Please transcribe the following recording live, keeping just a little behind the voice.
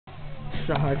is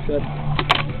a hard flip.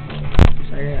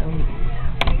 Sorry.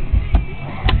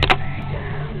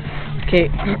 Okay.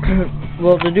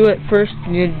 Well, to do it first,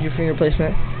 you need to do your finger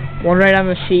placement. One right on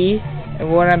the C,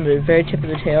 and one on the very tip of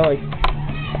the tail, like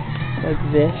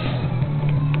this.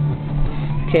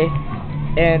 Okay.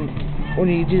 And when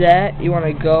you do that, you want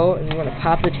to go and you want to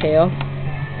pop the tail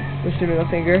with your middle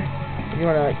finger. And you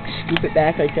want to like scoop it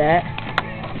back like that.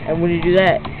 And when you do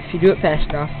that, if you do it fast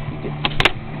enough, you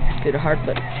can get a hard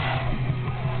flip.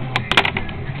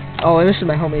 Oh, and this is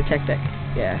my homemade technique.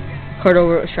 Yeah. Cut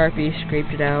over it with Sharpie,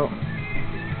 scraped it out,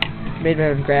 made my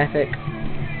own graphic.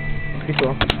 Pretty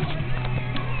cool.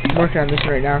 I'm working on this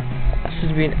right now. This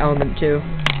is being element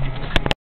 2.